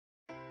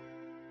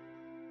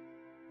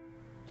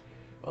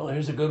Well,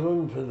 here's a good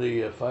one for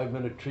the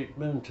 5-minute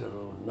treatment,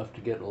 enough to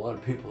get a lot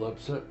of people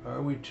upset.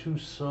 Are we too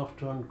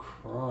soft on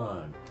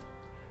crime?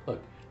 Look,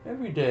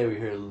 every day we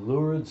hear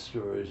lurid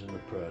stories in the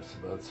press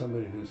about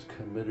somebody who's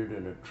committed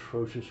an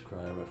atrocious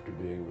crime after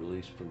being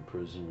released from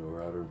prison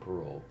or out on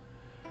parole.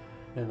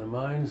 In the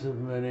minds of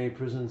many,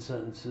 prison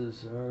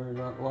sentences are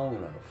not long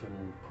enough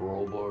and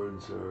parole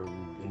boards are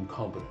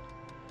incompetent.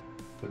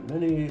 But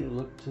many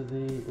look to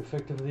the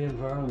effect of the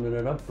environment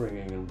and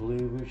upbringing and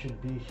believe we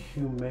should be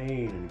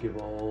humane and give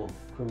all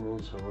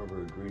criminals,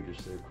 however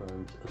egregious their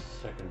crimes, a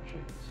second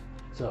chance.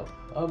 So,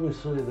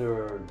 obviously there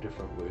are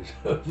different ways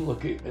of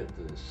looking at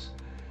this.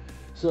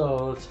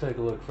 So, let's take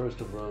a look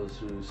first of those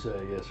who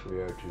say, yes, we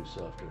are too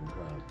soft on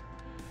crime.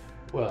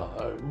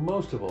 Well,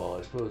 most of all,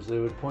 I suppose they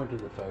would point to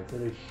the fact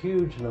that a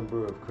huge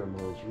number of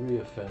criminals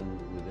reoffend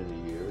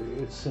within a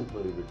year. It's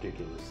simply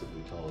ridiculous that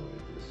we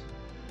tolerate this.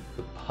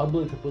 The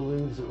public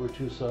believes that we're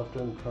too soft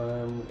on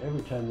crime.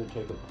 Every time they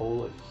take a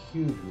poll, a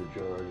huge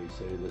majority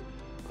say that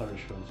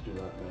punishments do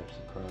not match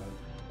the crime.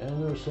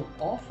 And there are some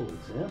awful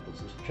examples.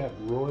 This chap,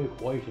 Roy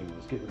Whiting,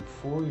 was given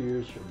 4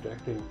 years for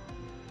abducting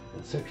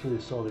and sexually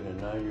assaulting a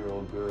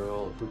 9-year-old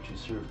girl, of which he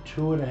served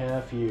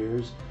 2.5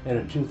 years. And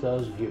in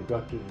 2000, he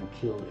abducted and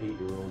killed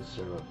 8-year-old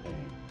Sarah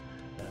Payne.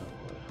 Now,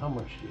 how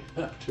much do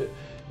you have to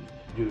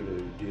do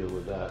to deal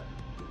with that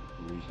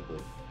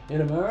reasonably?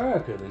 In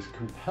America, there's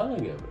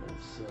compelling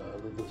evidence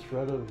that the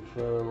threat of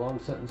long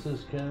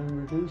sentences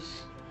can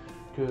reduce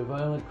to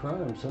violent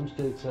crime. Some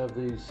states have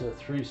these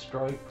 3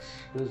 strikes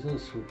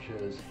business, which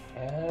has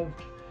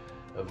halved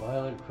a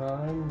violent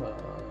crime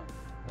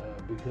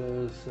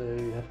because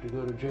they have to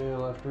go to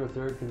jail after a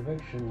 3rd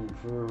conviction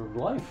for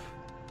life.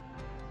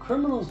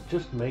 Criminals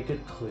just make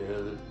it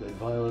clear that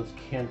violence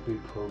can't be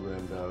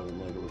programmed out of them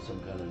like it was some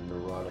kind of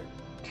neurotic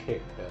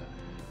tick.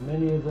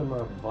 Many of them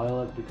are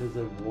violent because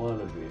they want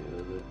to be.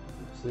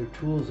 It's their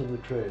tools of the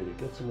trade. It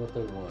gets them what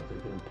they want. They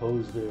can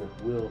impose their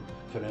will,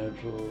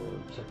 financial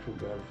or sexual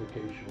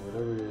gratification,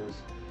 whatever it is,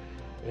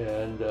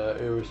 and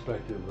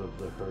irrespective of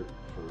the hurt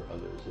for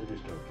others. They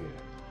just don't care.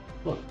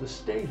 Look, the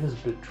state has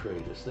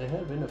betrayed us. They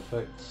have, in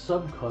effect,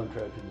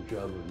 subcontracted the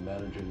job of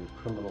managing the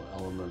criminal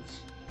elements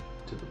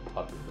to the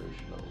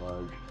population at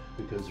large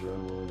because they're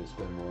unwilling to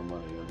spend more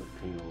money on the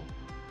penal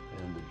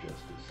and the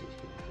justice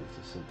system.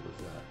 It's as simple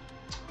as that.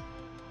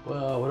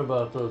 Well, what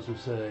about those who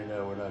say,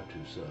 no, we're not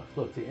too soft?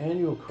 Look, the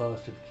annual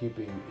cost of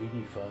keeping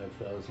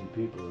 85,000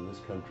 people in this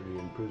country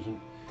in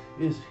prison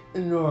is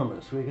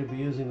enormous. We could be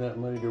using that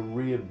money to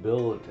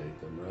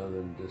rehabilitate them rather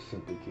than just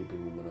simply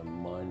keeping them in a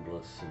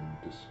mindless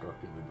and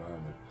destructive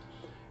environment.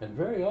 And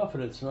very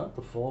often it's not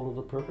the fault of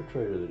the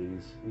perpetrator that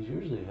he's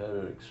usually had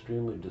an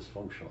extremely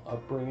dysfunctional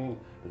upbringing,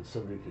 been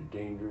subject to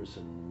dangerous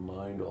and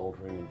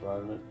mind-altering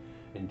environment.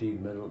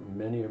 Indeed,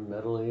 many are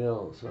mentally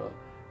ill. So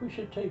we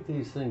should take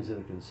these things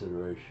into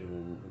consideration,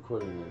 and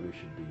accordingly we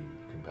should be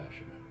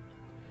compassionate.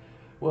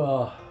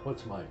 Well,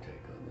 what's my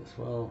take on this?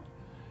 Well,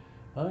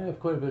 I have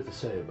quite a bit to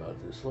say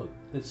about this. Look,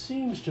 it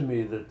seems to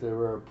me that there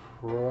are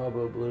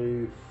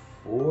probably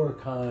 4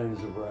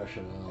 kinds of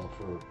rationale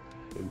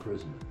for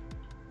imprisonment.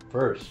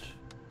 First,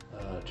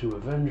 to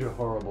avenge a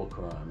horrible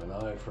crime, an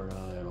eye for an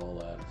eye and all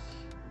that.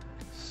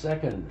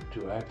 Second,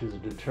 to act as a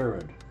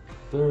deterrent.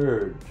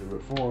 Third, to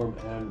reform.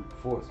 And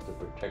fourth, to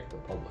protect the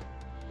public.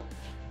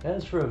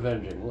 As for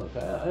avenging, look,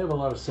 I have a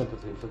lot of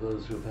sympathy for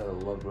those who've had a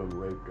loved one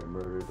raped or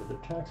murdered, but the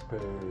taxpayer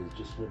is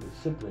just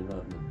simply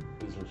not in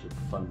the business of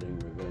funding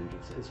revenge.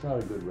 It's not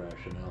a good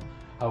rationale,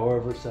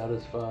 however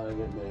satisfying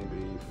it may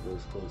be for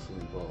those closely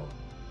involved.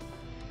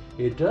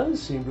 It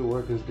does seem to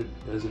work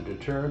as a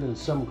deterrent in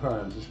some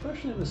crimes,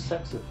 especially with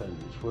sex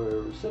offenders,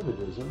 where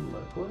recidivism,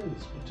 according to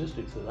the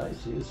statistics that I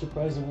see, is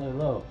surprisingly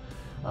low.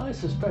 I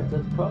suspect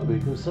that's probably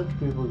because such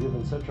people are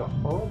given such a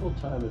horrible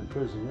time in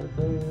prison that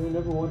they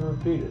never want to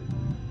repeat it.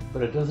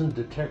 But it doesn't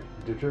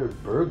deter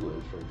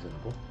burglars, for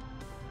example.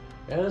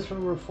 As for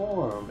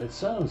reform, it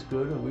sounds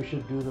good and we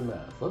should do the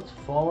math. Let's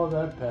follow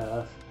that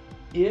path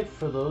if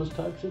for those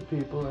types of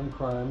people and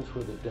crimes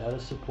where the data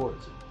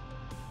supports it.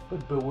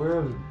 But beware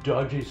of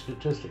dodgy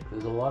statistics.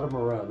 There's a lot of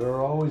them around. There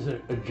are always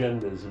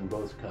agendas in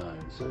both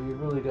kinds, so you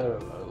really got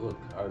to look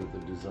hard at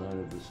the design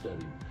of the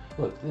study.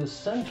 Look, the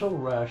essential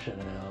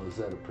rationale is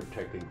that of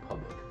protecting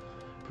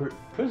public.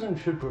 Prison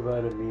should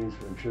provide a means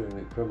for ensuring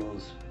that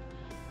criminals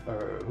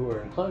who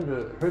are inclined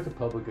to hurt the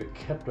public are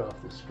kept off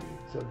the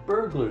streets.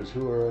 Burglars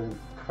who are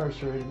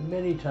incarcerated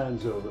many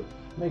times over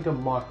make a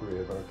mockery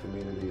of our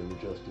community and the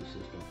justice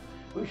system.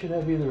 We should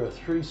have either a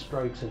 3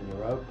 strikes and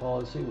you're out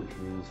policy, which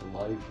means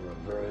life or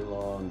a very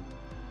long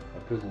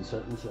prison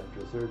sentence after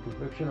a 3rd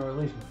conviction, or at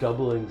least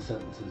doubling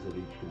sentences at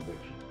each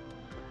conviction.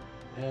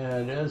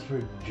 And as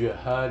for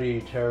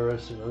jihadi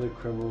terrorists and other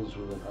criminals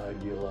with an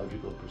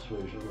ideological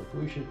persuasion, look,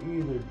 we should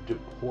either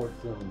deport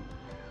them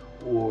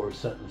or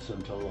sentence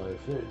them to life.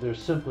 They're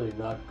simply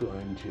not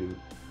going to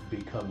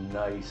become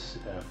nice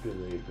after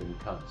they've been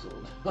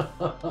counseled.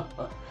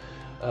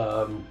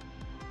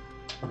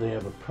 They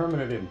have a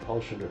permanent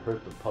impulsion to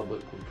hurt the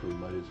public, which we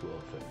might as well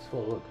face.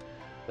 Well, look,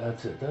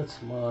 that's it.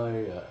 That's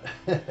my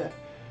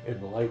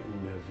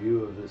enlightened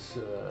view of this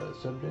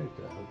subject.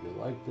 I hope you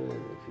liked it.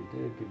 If you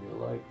did, give me a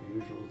like, the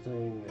usual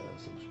thing.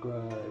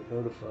 Subscribe,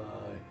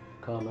 notify,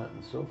 comment,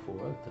 and so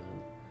forth.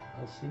 And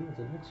I'll see you at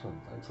the next one.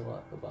 Thanks a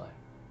lot.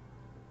 Bye-bye.